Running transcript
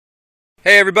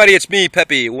Hey everybody, it's me,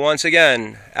 Peppy, once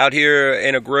again, out here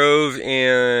in a grove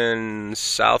in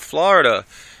South Florida.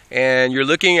 And you're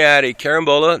looking at a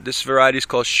carambola. This variety is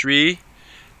called Sri.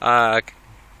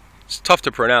 It's tough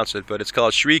to pronounce it, but it's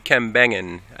called Sri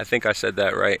Kembangen. I think I said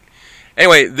that right.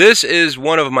 Anyway, this is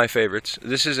one of my favorites.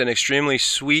 This is an extremely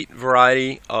sweet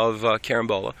variety of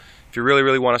carambola. If you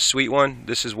really want a sweet one,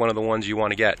 this is one of the ones you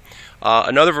want to get.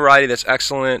 Another variety that's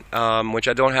excellent, which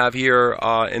I don't have here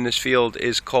in this field,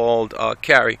 is called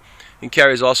Cari. And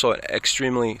Cari is also an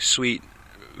extremely sweet,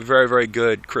 very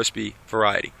good, crispy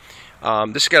variety.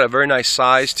 This has got a very nice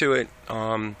size to it.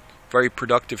 Very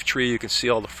productive tree. You can see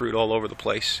all the fruit all over the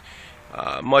place.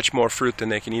 Much more fruit than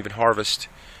they can even harvest.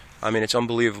 I mean, it's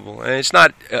unbelievable. And it's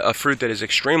not a fruit that is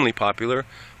extremely popular,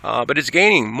 but it's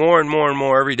gaining more and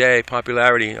more every day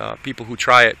popularity. People who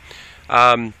try it.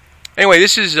 Anyway,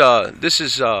 this is an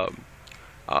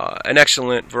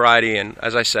excellent variety, and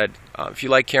as I said, if you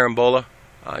like carambola,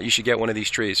 you should get one of these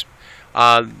trees.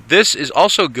 This is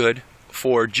also good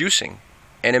for juicing,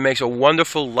 and it makes a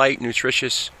wonderful, light,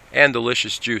 nutritious, and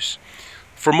delicious juice.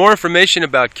 For more information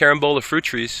about carambola fruit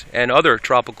trees and other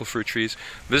tropical fruit trees,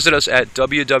 visit us at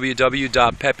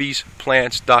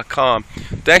www.peppysplants.com.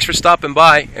 Thanks for stopping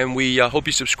by, and we hope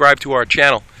you subscribe to our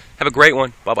channel. Have a great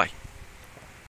one. Bye-bye.